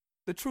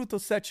The truth will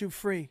set you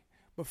free,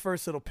 but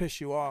first it'll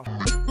piss you off.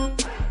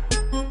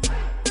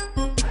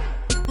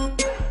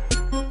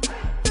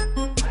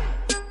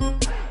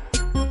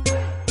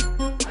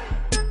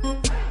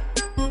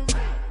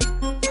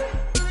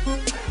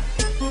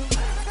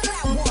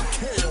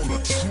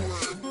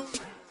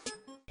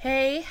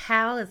 Hey,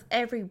 how is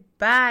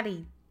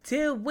everybody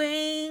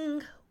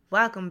doing?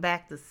 Welcome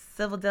back to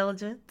Civil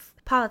Diligence.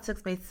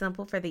 Politics made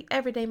simple for the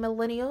everyday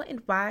millennial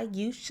and why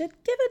you should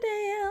give a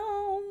damn.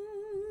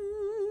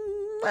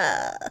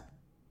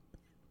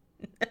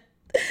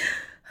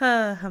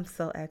 I'm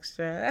so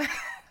extra.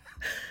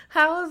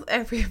 How is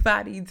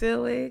everybody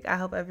doing? I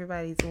hope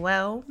everybody's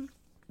well,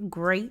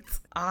 great,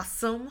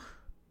 awesome,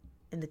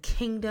 in the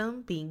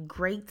kingdom, being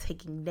great,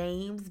 taking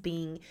names,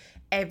 being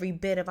every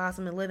bit of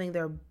awesome and living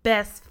their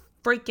best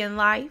freaking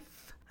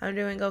life. I'm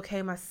doing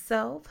okay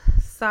myself.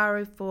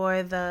 Sorry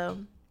for the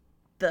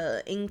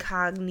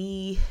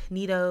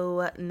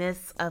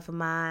incognito-ness of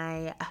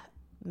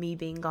me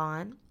being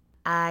gone.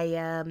 I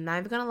am not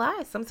even gonna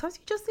lie. Sometimes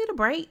you just need a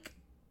break.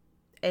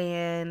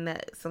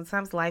 And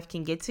sometimes life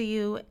can get to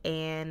you,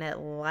 and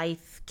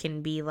life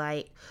can be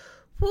like,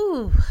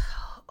 whoo,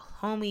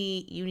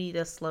 homie, you need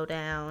to slow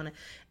down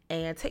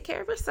and take care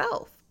of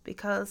yourself,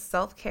 because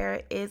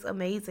self-care is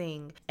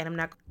amazing. And I'm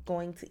not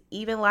going to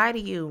even lie to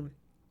you.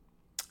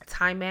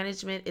 Time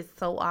management is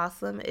so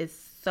awesome. It's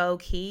so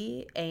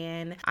key.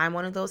 And I'm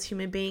one of those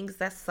human beings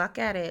that suck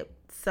at it.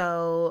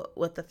 So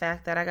with the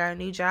fact that I got a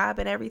new job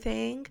and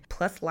everything,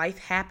 plus life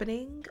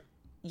happening,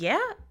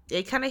 yeah,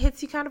 it kind of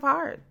hits you kind of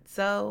hard.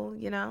 So,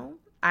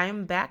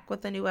 I'm back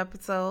with a new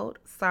episode.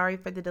 Sorry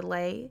for the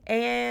delay.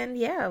 And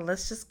yeah,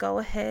 let's just go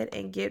ahead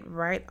and get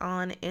right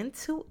on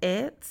into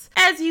it.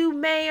 As you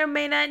may or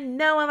may not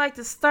know, I like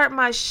to start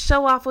my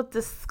show off with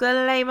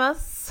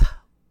disclaimers.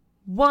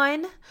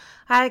 1,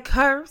 I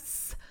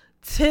curse.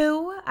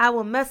 2, I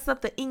will mess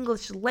up the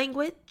English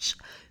language.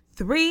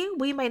 3,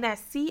 we may not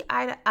see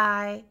eye to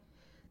eye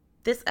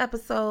this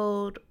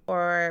episode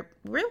or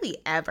really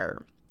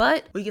ever.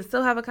 But we can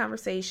still have a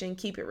conversation,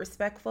 keep it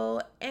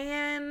respectful,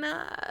 and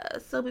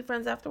still be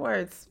friends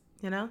afterwards.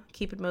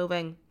 Keep it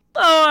moving.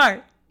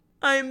 4,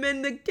 I'm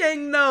in the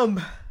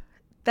kingdom.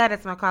 That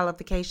is my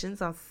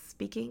qualifications on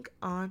speaking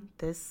on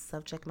this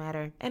subject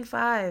matter. And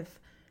 5,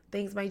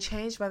 things may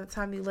change by the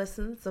time you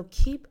listen, so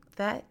keep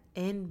that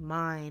in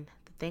mind.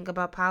 The thing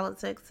about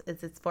politics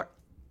is it's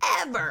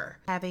forever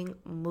having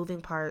moving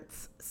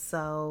parts.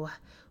 So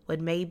what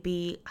may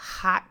be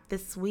hot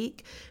this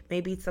week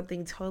may be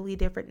something totally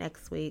different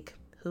next week.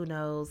 Who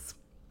knows?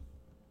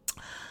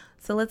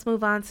 So let's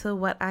move on to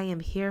what I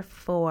am here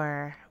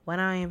for. What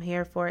I am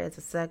here for is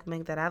a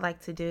segment that I like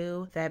to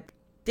do, that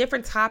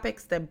different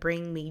topics that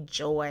bring me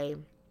joy.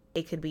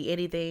 It could be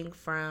anything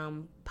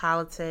from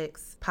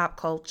politics, pop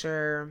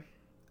culture,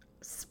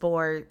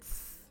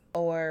 sports,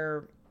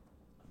 or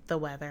the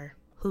weather.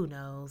 Who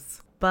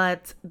knows?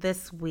 But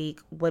this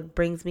week, what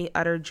brings me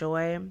utter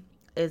joy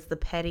is the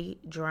petty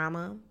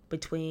drama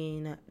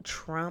between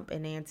Trump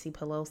and Nancy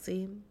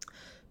Pelosi,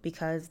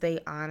 because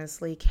they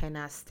honestly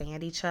cannot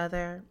stand each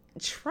other.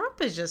 Trump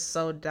is just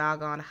so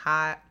doggone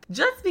hot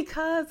just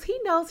because he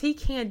knows he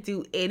can't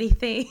do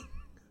anything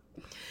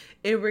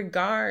in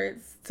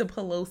regards to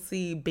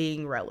Pelosi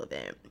being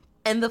relevant.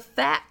 And the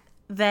fact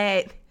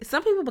that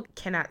some people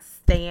cannot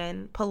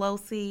stand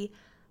Pelosi,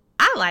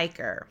 I like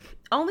her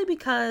only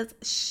because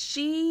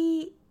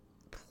she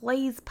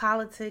plays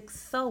politics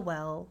so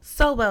well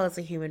as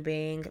a human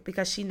being,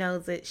 because she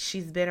knows that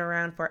she's been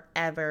around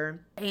forever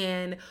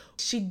and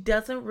she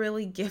doesn't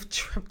really give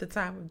Trump the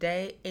time of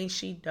day, and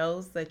she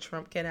knows that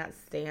Trump cannot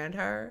stand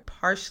her,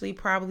 partially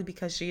probably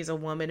because she's a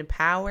woman in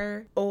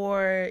power,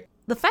 or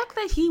the fact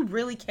that he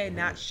really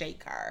cannot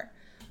shake her.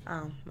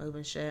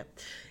 Moving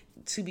shit.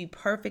 To be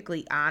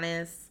perfectly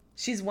honest,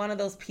 she's one of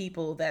those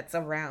people that's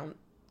around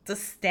to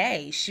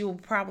stay. She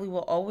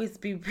will always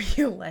be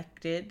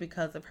reelected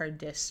because of her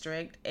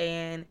district,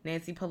 and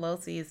Nancy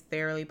Pelosi is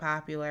fairly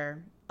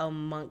popular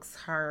amongst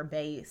her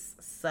base.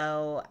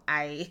 So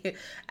I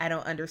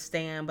don't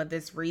understand, but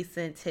this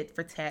recent tit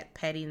for tat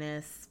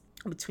pettiness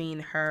between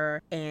her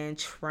and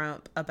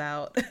Trump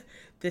about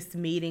this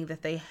meeting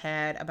that they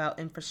had about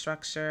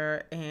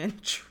infrastructure,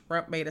 and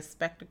Trump made a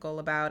spectacle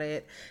about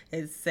it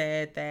and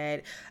said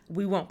that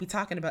we won't be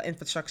talking about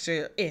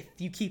infrastructure if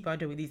you keep on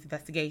doing these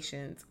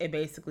investigations. It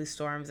basically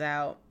storms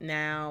out.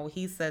 Now,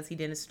 he says he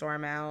didn't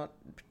storm out.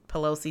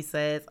 Pelosi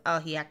says,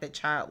 he acted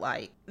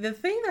childlike. The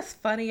thing that's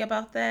funny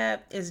about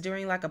that is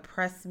during like a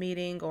press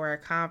meeting or a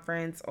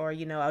conference or, a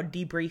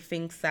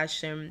debriefing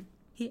session,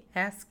 he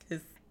asked his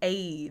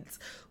aides,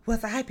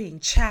 was I being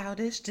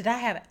childish? Did I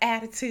have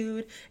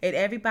attitude? And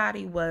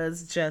everybody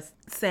was just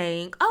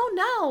saying, oh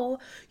no,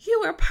 you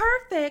were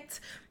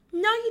perfect.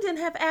 No, you didn't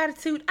have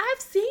attitude.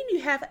 I've seen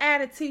you have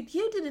attitude.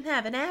 You didn't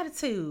have an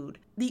attitude.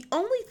 The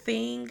only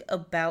thing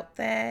about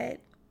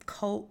that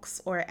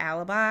coax or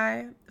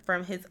alibi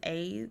from his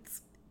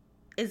aides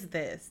is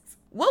this.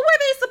 What were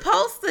they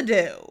supposed to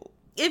do?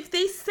 If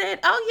they said,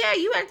 oh yeah,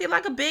 you acted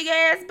like a big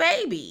ass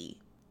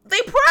baby,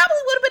 they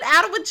probably would have been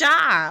out of a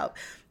job.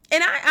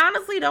 And I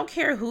honestly don't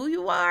care who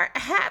you are.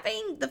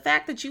 Having the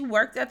fact that you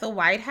worked at the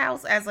White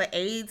House as an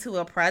aide to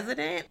a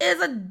president is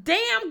a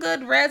damn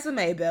good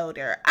resume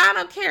builder. I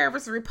don't care if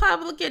it's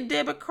Republican,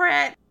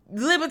 Democrat,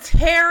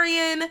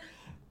 Libertarian,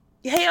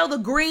 hell, the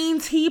Green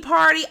Tea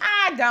Party.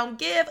 I don't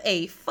give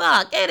a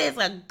fuck. It is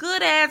a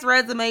good ass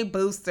resume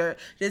booster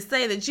to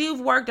say that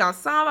you've worked on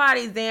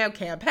somebody's damn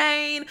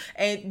campaign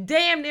and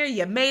damn near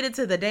you made it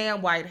to the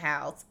damn White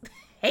House.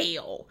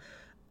 Hell,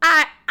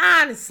 I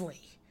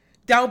honestly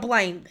don't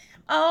blame them.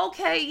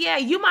 Okay, yeah,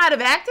 you might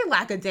have acted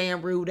like a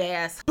damn rude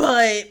ass,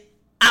 but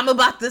I'm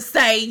about to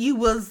say you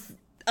was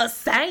a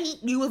saint.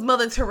 You was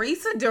Mother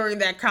Teresa during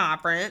that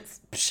conference.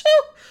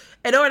 Phew.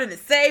 In order to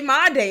save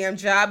my damn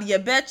job, you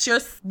bet your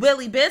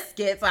Willy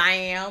Biscuits I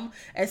am.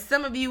 As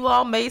some of you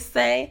all may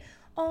say,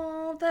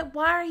 oh,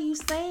 why are you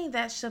saying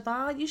that,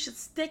 Siobhan? You should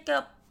stick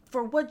up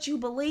for what you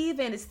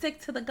believe in and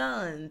stick to the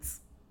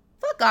guns.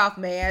 Fuck off,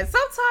 man.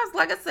 Sometimes,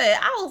 like I said,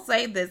 I will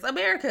say this.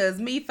 America is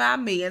me,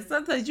 find me. And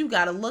sometimes you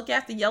got to look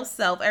after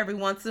yourself every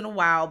once in a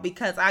while,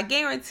 because I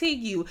guarantee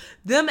you,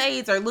 them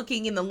aides are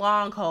looking in the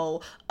long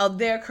haul of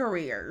their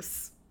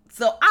careers.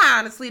 So I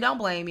honestly don't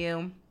blame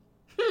you.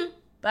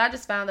 But I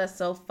just found that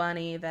so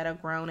funny that a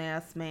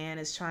grown-ass man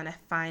is trying to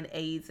find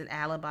aides and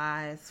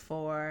alibis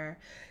for,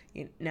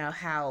 you know,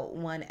 how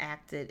one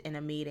acted in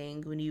a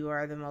meeting when you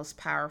are the most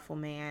powerful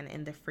man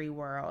in the free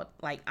world.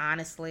 Like,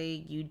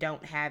 honestly, you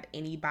don't have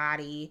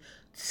anybody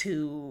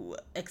to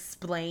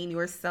explain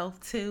yourself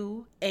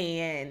to.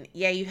 And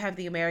yeah, you have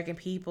the American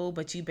people,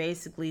 but you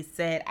basically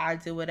said, I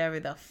do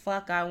whatever the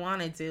fuck I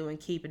want to do and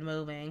keep it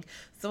moving.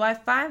 So I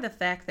find the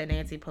fact that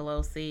Nancy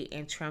Pelosi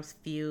and Trump's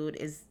feud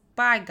is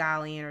by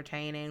golly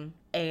entertaining.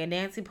 And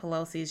Nancy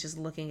Pelosi is just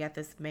looking at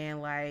this man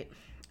like,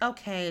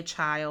 okay,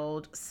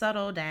 child,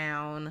 settle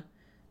down.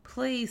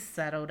 Please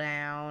settle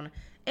down.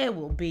 It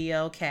will be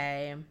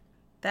okay.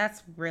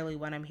 That's really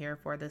what I'm here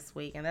for this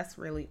week. And that's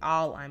really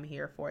all I'm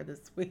here for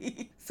this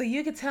week. So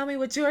you can tell me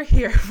what you're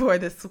here for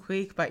this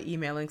week by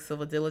emailing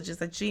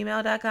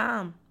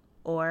civildiligence@gmail.com.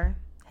 Or,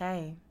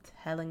 hey,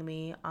 telling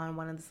me on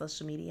one of the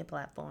social media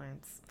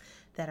platforms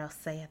that I'll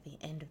say at the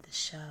end of the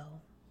show.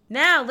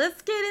 Now,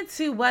 let's get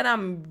into what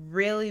I'm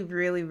really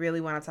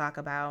want to talk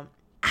about.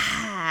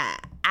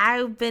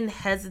 I've been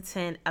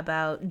hesitant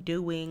about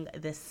doing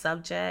this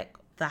subject,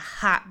 the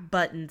hot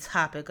button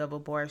topic of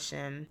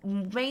abortion,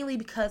 mainly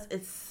because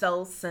it's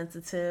so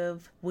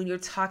sensitive. When you're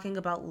talking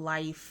about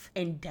life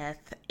and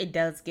death, it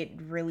does get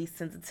really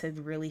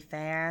sensitive really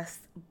fast.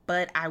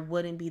 But I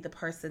wouldn't be the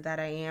person that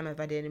I am if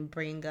I didn't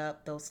bring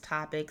up those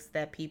topics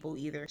that people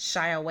either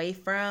shy away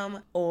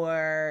from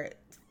or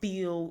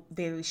feel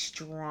very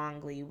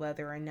strongly,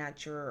 whether or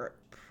not you're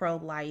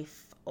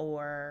pro-life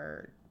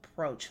or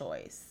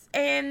pro-choice.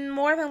 And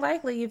more than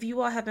likely, if you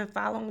all have been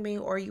following me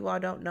or you all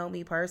don't know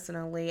me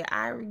personally,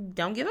 I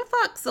don't give a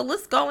fuck. So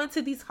let's go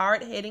into these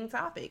hard-hitting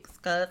topics,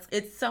 because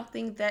it's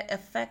something that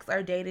affects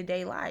our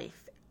day-to-day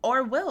life,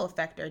 or will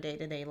affect our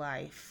day-to-day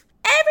life.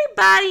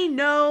 Everybody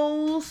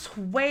knows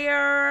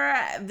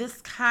where this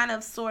kind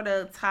of sort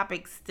of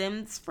topic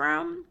stems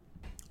from,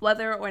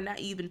 whether or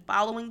not you've been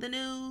following the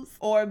news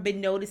or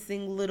been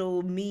noticing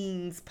little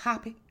memes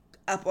popping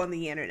up on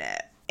the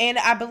internet. And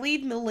I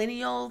believe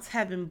millennials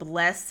have been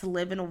blessed to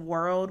live in a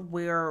world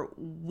where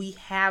we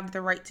have the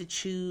right to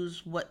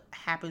choose what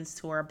happens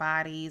to our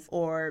bodies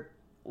or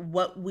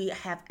what we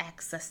have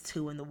access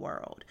to in the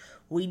world.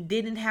 We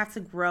didn't have to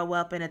grow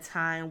up in a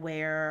time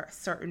where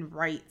certain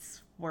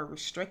rights were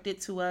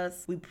restricted to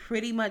us. We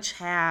pretty much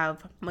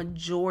have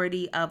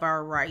majority of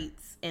our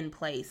rights in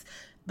place.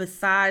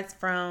 Besides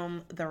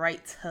from the right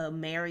to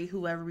marry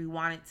whoever we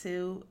wanted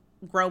to.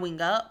 Growing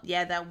up,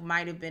 yeah, that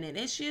might have been an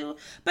issue.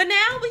 But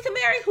now we can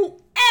marry whoever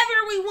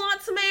we want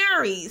to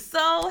marry.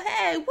 So,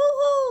 hey,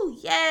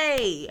 woohoo,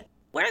 yay.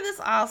 Where this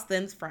all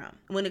stems from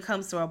when it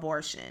comes to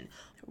abortion.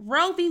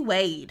 Roe v.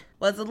 Wade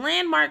was a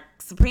landmark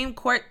Supreme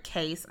Court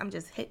case. I'm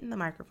just hitting the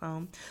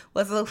microphone.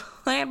 Was a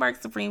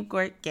landmark Supreme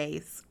Court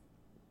case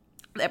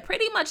that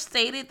pretty much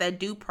stated that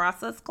due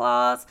process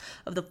clause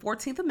of the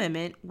 14th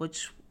Amendment,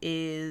 which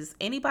is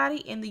anybody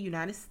in the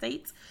United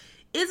States,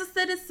 is a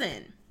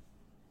citizen.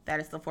 That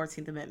is the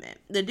 14th Amendment.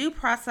 The due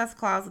process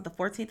clause of the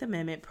 14th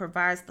Amendment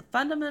provides the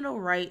fundamental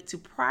right to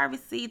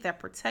privacy that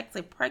protects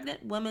a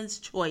pregnant woman's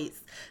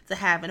choice to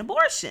have an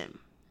abortion.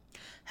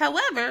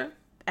 However,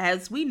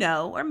 as we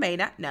know or may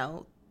not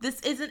know, this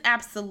isn't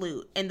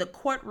absolute. And the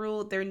court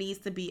ruled there needs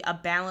to be a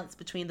balance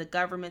between the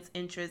government's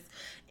interest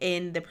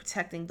in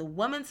protecting the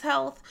woman's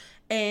health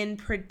and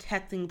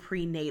protecting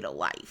prenatal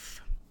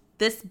life.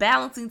 This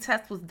balancing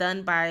test was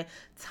done by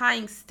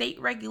tying state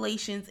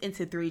regulations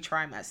into 3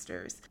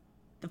 trimesters.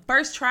 The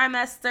first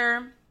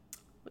trimester,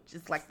 which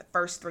is like the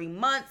first 3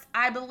 months,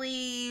 I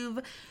believe,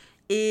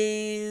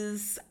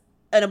 is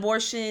an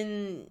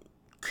abortion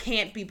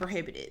can't be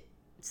prohibited.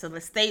 So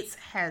the states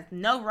has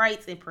no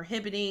rights in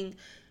prohibiting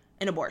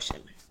an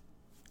abortion.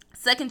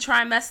 Second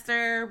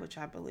trimester, which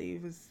I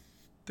believe is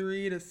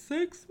 3 to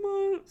 6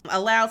 months,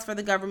 allows for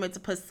the government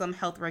to put some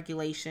health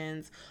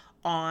regulations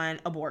on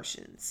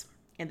abortions.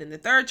 And then the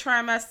third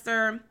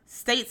trimester,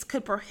 states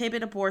could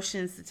prohibit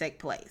abortions to take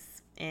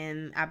place.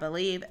 And I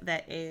believe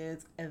that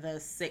is the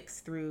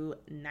 6th through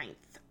 9th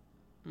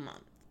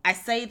month. I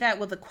say that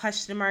with a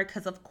question mark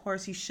because, of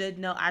course, you should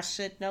know. I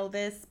should know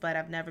this, but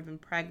I've never been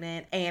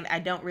pregnant. And I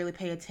don't really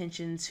pay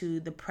attention to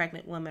the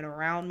pregnant women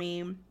around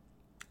me.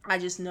 I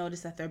just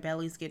notice that their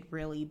bellies get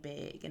really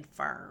big and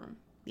firm.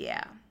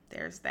 Yeah,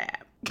 there's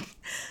that.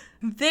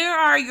 There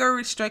are your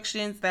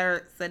restrictions that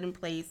are set in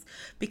place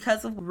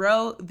because of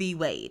Roe v.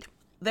 Wade.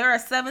 There are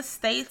 7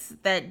 states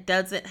that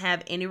doesn't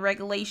have any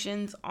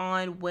regulations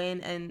on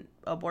when an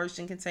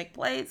abortion can take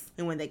place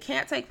and when they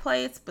can't take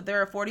place, but there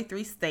are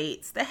 43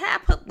 states that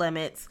have put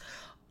limits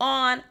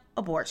on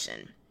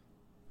abortion.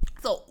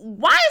 So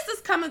why is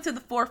this coming to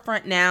the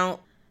forefront now?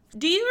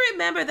 Do you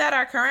remember that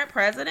our current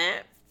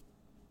president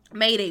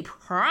made a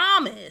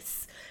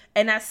promise,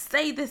 and I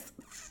say this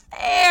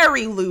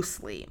very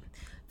loosely,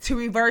 to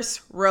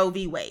reverse Roe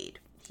v. Wade?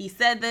 He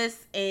said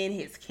this in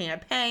his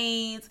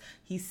campaigns.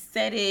 He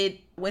said it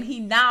when he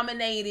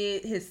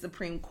nominated his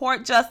Supreme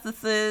Court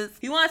justices.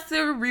 He wants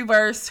to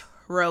reverse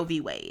Roe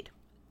v. Wade.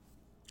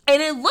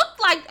 And it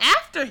looked like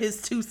after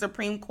his 2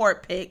 Supreme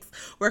Court picks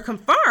were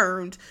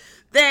confirmed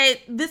that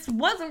this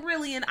wasn't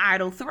really an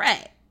idle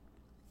threat.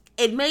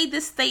 It made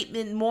this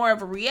statement more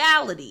of a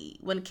reality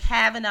when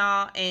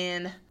Kavanaugh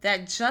and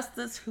that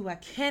justice, who I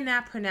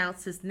cannot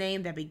pronounce his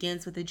name, that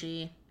begins with a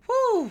G.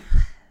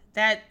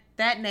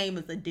 That name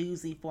is a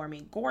doozy for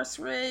me.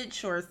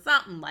 Gorsuch or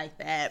something like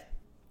that.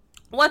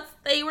 Once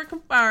they were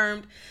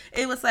confirmed,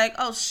 it was like,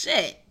 oh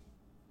shit,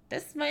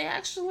 this may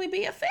actually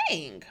be a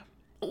thing.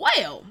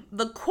 Well,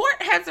 the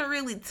court hasn't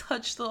really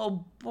touched the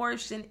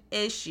abortion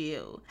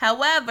issue.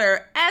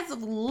 However, as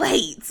of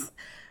late,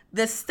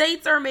 the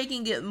states are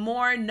making it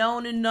more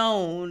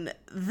known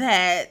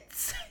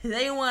that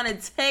they want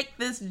to take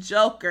this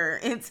joker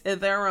into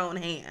their own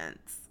hands.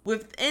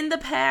 Within the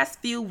past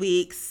few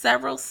weeks,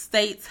 several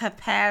states have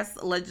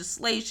passed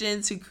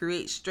legislation to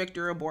create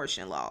stricter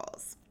abortion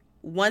laws.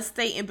 One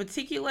state in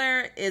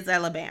particular is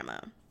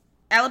Alabama.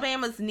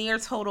 Alabama's near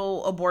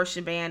total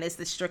abortion ban is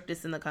the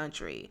strictest in the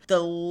country.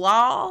 The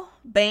law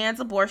bans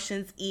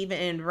abortions even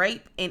in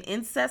rape and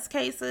incest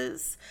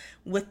cases,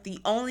 with the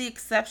only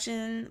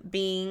exception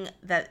being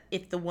that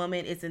if the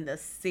woman is in the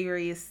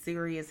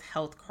serious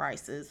health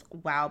crisis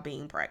while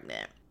being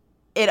pregnant.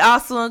 It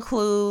also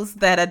includes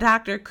that a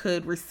doctor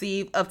could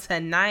receive up to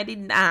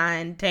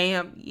 99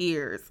 damn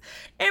years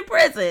in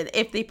prison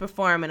if they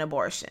perform an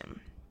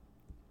abortion.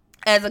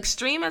 As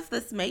extreme as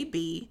this may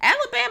be,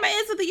 Alabama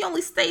isn't the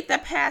only state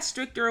that passed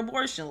stricter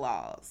abortion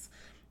laws.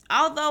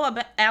 Although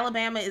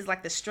Alabama is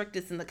like the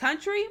strictest in the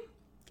country,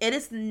 it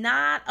is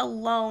not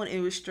alone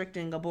in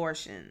restricting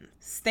abortion.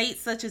 States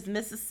such as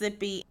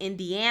Mississippi,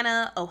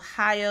 Indiana,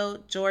 Ohio,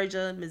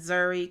 Georgia,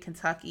 Missouri,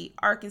 Kentucky,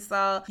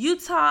 Arkansas,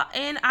 Utah,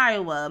 and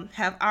Iowa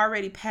have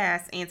already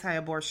passed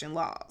anti-abortion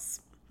laws.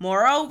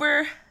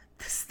 Moreover,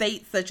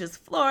 states such as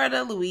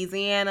Florida,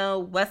 Louisiana,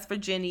 West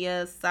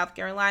Virginia, South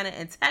Carolina,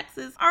 and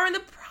Texas are in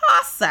the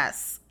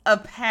process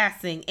of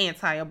passing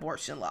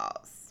anti-abortion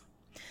laws.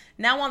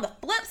 Now, on the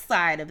flip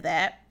side of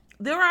that,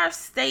 there are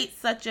states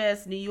such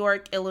as New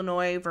York,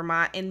 Illinois,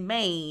 Vermont, and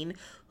Maine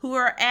who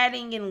are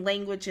adding in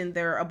language in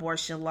their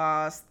abortion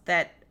laws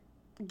that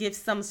gives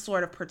some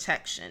sort of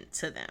protection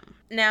to them.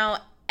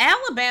 Now,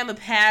 Alabama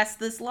passed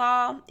this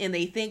law and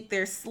they think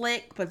they're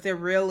slick, but they're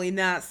really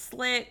not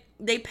slick.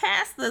 They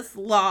passed this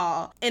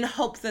law in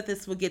hopes that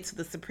this would get to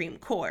the Supreme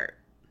Court.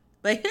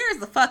 But here's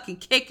the fucking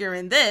kicker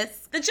in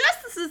this. The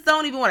justices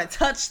don't even want to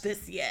touch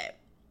this yet.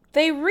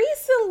 They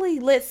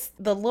recently let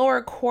the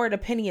lower court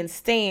opinion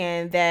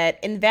stand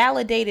that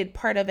invalidated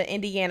part of an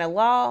Indiana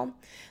law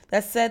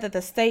that said that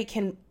the state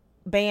can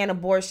ban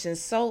abortion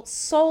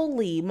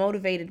solely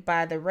motivated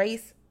by the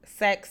race,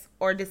 sex,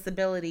 or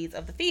disabilities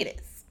of the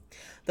fetus.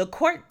 The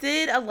court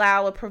did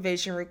allow a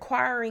provision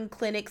requiring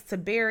clinics to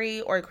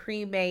bury or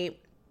cremate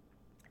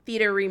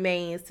fetal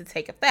remains to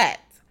take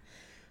effect.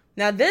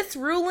 Now, this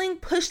ruling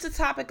pushed the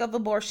topic of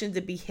abortion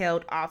to be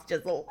held off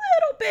just a little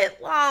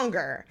bit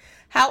longer.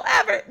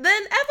 However, the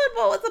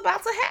inevitable is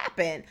about to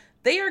happen.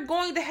 They are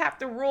going to have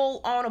to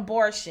rule on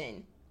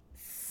abortion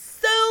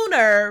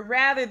sooner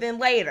rather than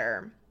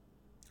later.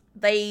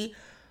 They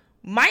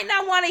might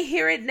not want to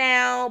hear it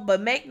now,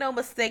 but make no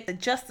mistake, the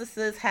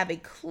justices have a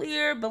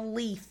clear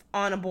belief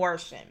on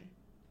abortion.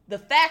 The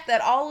fact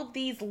that all of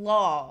these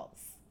laws,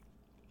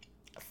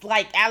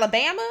 like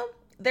Alabama,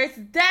 there's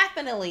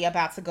definitely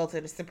about to go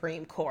to the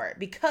Supreme Court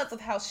because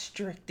of how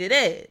strict it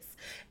is.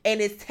 And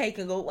it's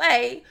taking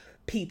away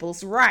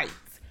people's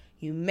rights.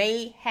 You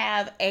may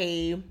have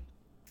a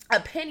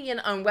opinion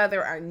on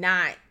whether or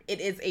not it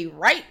is a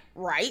right,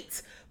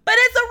 but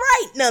it's a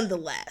right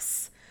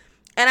nonetheless.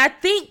 And I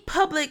think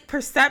public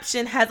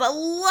perception has a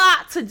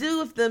lot to do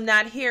with them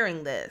not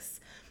hearing this.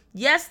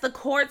 Yes, the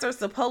courts are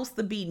supposed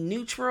to be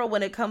neutral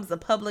when it comes to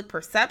public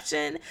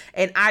perception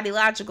and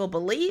ideological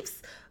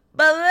beliefs,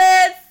 but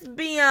let's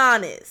be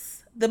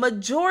honest. The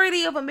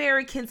majority of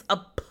Americans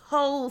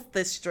oppose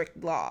this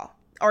strict law.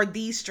 are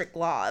these strict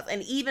laws.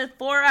 And even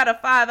 4 out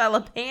of 5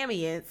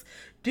 Alabamians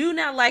do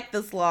not like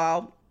this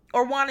law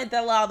or wanted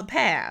the law to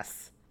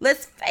pass.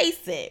 Let's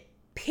face it,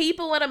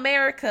 people in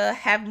America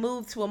have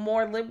moved to a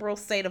more liberal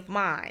state of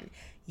mind.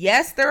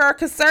 Yes, there are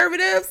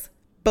conservatives,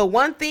 but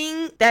one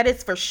thing that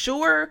is for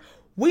sure,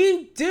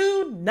 we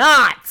do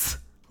not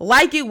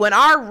like it when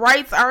our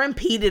rights are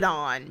impeded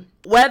on.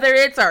 Whether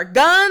it's our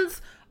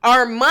guns,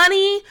 our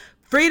money,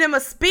 freedom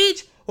of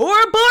speech,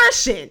 or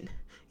abortion.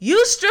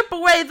 You strip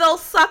away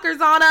those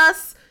suckers on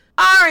us,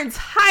 our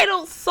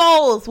entitled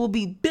souls will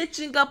be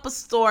bitching up a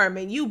storm,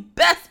 and you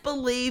best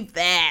believe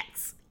that.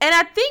 And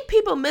I think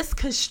people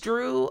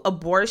misconstrue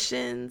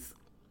abortions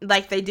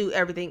like they do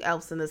everything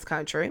else in this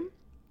country,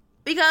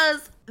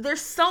 because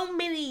there's so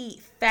many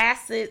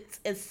facets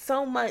and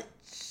so much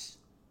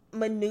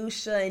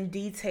minutia and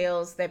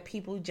details that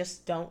people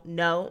just don't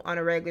know on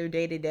a regular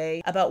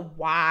day-to-day about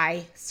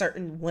why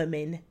certain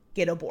women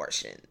get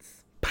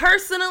abortions.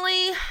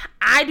 Personally,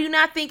 I do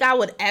not think I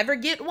would ever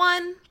get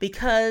one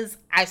because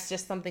it's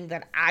just something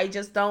that I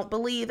just don't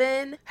believe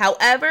in.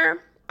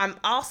 However, I'm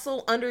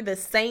also under the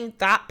same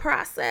thought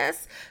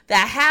process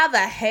that how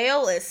the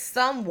hell is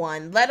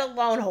someone, let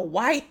alone a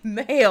white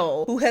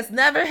male who has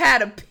never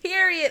had a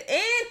period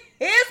in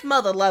his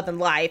mother-loving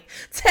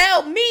life,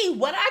 tell me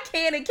what I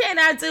can and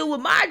cannot do with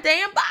my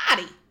damn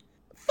body?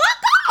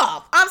 Fuck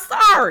off. I'm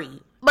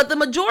sorry. But the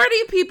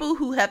majority of people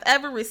who have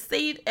ever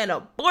received an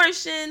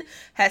abortion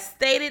has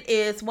stated it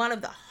is one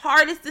of the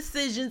hardest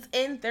decisions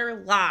in their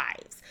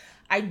lives.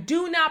 I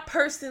do not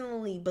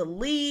personally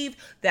believe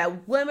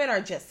that women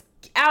are just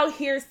out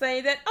here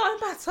saying that, oh,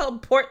 I'm about to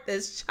abort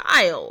this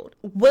child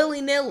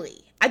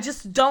willy-nilly. I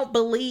just don't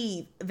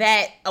believe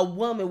that a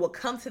woman will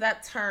come to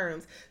that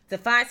terms to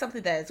find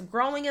something that is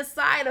growing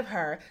inside of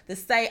her to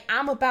say,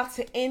 I'm about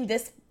to end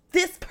this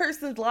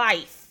person's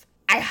life.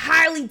 I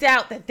highly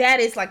doubt that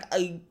is like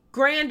a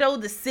grand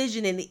old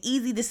decision and an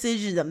easy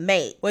decision to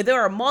make, where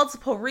there are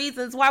multiple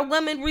reasons why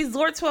women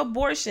resort to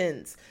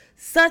abortions,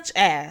 such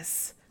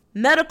as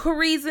medical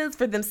reasons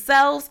for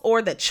themselves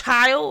or the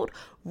child,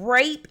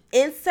 rape,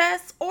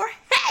 incest, or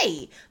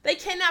hey, they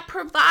cannot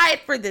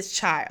provide for this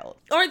child,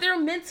 or they're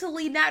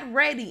mentally not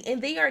ready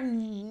and they are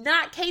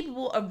not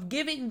capable of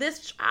giving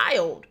this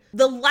child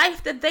the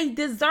life that they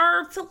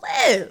deserve to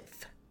live.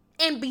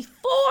 And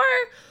before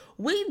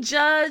we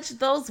judge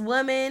those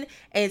women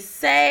and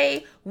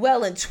say,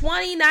 well, in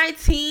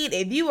 2019,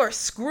 if you are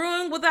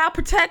screwing without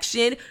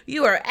protection,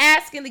 you are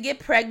asking to get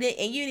pregnant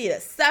and you need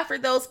to suffer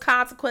those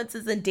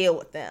consequences and deal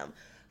with them.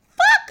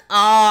 Fuck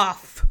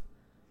off.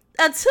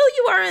 Until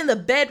you are in the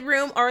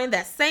bedroom or in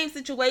that same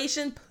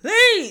situation,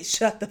 please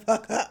shut the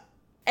fuck up.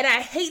 And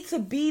I hate to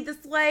be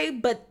this way,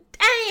 but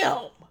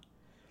damn.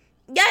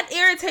 That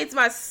irritates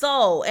my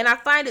soul, and I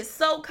find it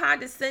so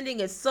condescending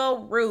and so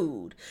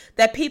rude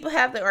that people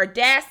have the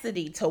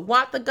audacity to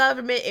want the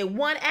government in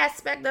one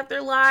aspect of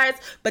their lives,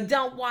 but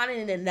don't want it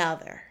in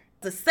another.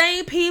 The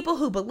same people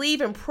who believe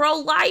in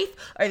pro-life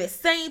are the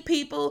same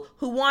people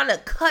who want to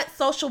cut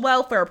social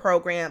welfare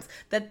programs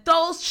that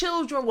those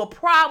children will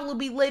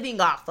probably be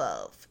living off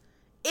of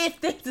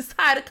if they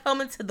decide to come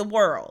into the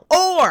world.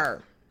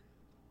 Or,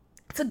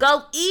 to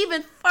go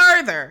even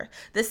further,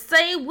 the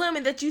same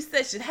women that you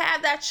said should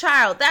have that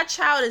child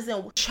is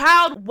in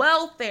child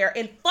welfare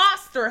in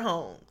foster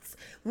homes,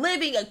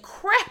 living a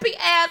crappy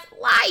ass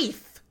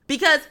life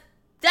because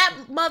that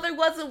mother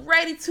wasn't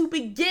ready to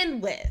begin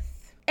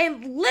with.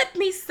 And let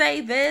me say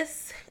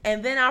this,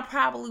 and then I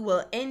probably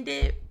will end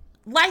it.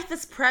 Life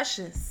is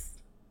precious.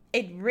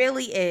 It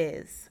really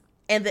is.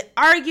 And the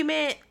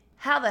argument,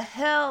 how the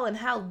hell and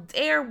how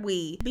dare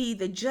we be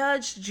the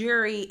judge,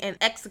 jury, and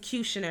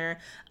executioner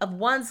of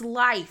one's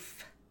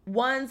life,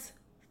 one's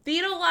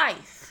fetal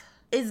life,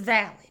 is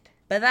valid.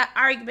 But that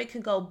argument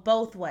can go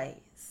both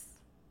ways.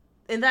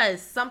 And that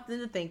is something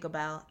to think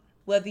about.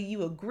 Whether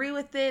you agree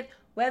with it,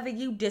 whether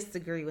you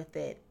disagree with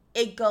it,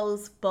 it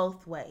goes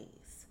both ways.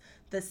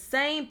 The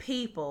same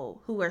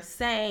people who are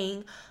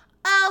saying,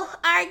 oh,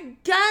 our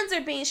guns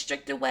are being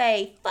stripped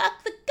away,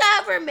 fuck the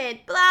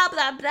government, blah,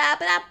 blah, blah,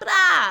 blah,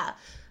 blah,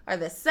 are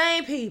the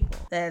same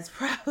people that's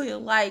probably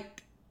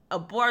like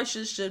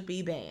abortion should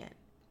be banned.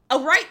 A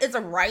right is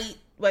a right,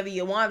 whether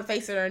you want to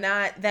face it or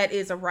not. That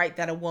is a right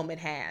that a woman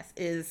has,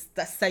 is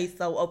to say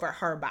so over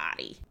her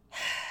body.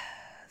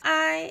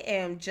 I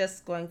am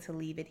just going to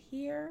leave it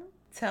here.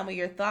 Tell me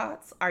your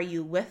thoughts. Are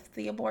you with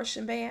the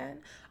abortion ban?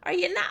 Are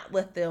you not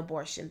with the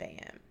abortion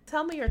ban?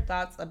 Tell me your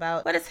thoughts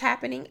about what is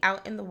happening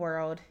out in the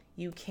world.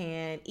 You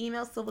can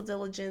email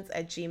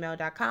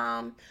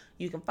civildiligence@gmail.com.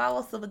 You can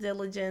follow Civil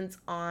Diligence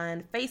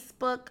on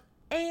Facebook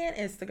and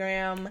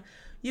Instagram.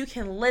 You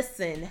can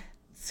listen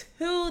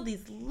to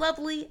these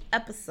lovely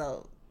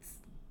episodes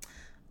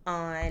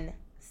on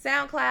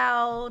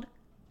SoundCloud,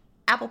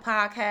 Apple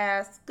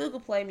Podcasts,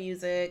 Google Play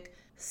Music,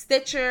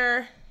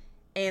 Stitcher,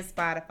 and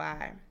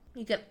Spotify.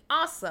 You can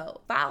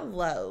also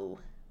follow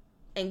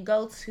and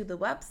go to the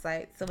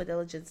website,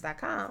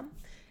 civildiligence.com,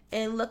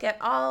 and look at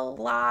all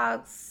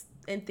blogs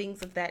and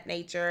things of that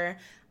nature.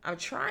 I'm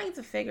trying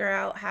to figure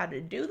out how to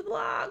do the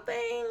blog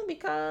thing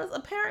because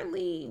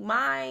apparently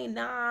my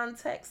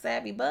non-tech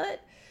savvy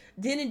butt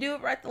didn't do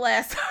it right the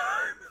last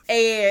time.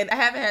 And I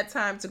haven't had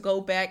time to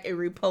go back and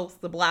repost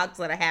the blogs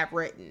that I have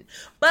written.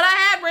 But I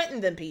have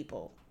written them,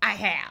 people. I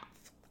have.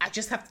 I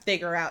just have to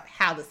figure out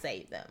how to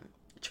save them.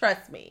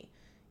 Trust me.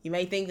 You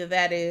may think that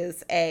that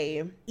is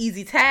a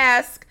easy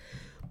task,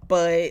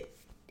 but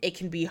it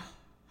can be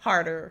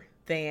harder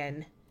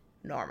than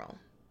normal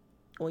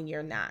when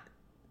you're not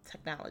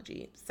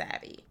technology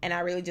savvy. And I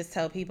really just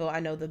tell people I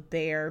know the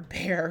bare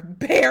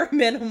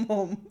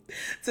minimum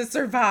to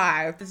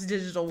survive this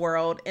digital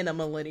world in a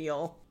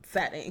millennial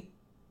setting.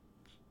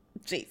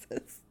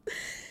 Jesus.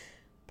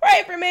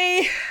 Pray for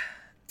me.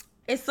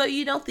 And so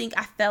you don't think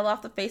I fell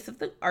off the face of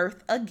the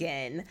earth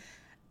again.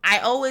 I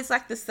always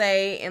like to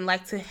say and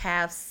like to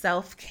have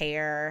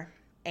self-care,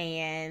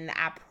 and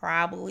I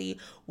probably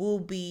will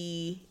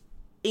be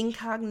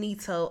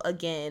incognito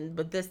again,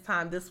 but this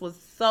time this was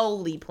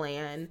solely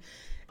planned.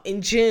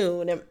 In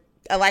June,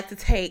 I like to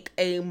take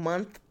a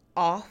month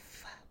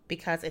off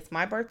because it's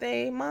my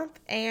birthday month,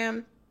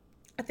 and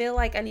I feel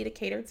like I need to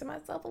cater to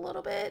myself a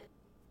little bit.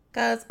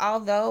 Because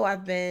although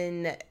I've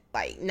been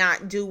like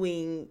not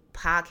doing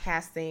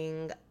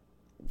podcasting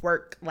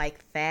work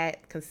like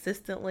that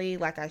consistently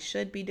like I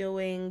should be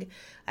doing,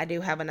 I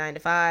do have a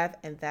 9-to-5,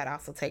 and that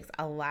also takes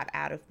a lot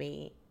out of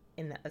me,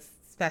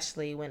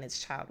 especially when it's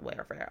child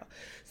welfare.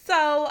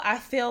 So I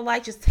feel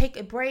like just take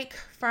a break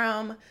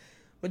from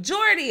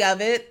majority of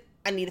it.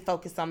 I need to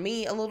focus on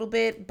me a little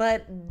bit,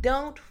 but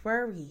don't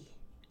worry.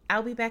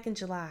 I'll be back in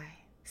July.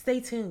 Stay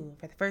tuned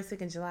for the first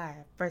week in July.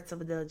 First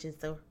civil diligence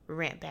to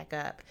ramp back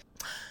up.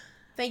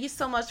 Thank you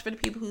so much for the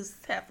people who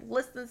have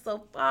listened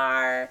so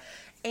far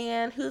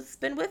and who's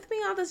been with me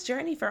on this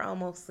journey for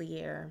almost a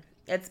year.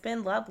 It's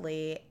been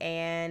lovely,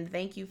 and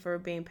thank you for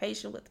being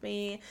patient with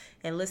me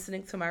and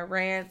listening to my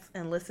rants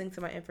and listening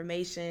to my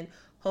information.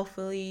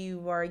 Hopefully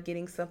you are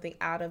getting something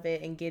out of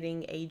it and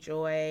getting a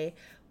joy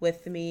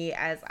with me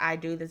as I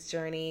do this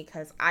journey,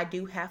 because I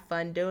do have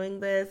fun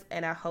doing this,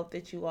 and I hope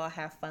that you all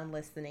have fun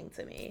listening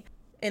to me.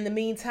 In the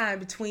meantime,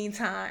 between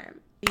time,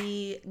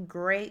 be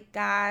great,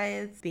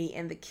 guys. Be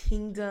in the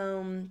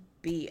kingdom.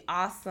 Be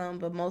awesome,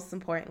 but most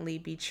importantly,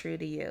 be true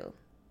to you.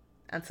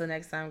 Until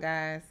next time,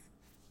 guys.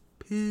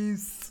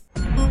 Peace.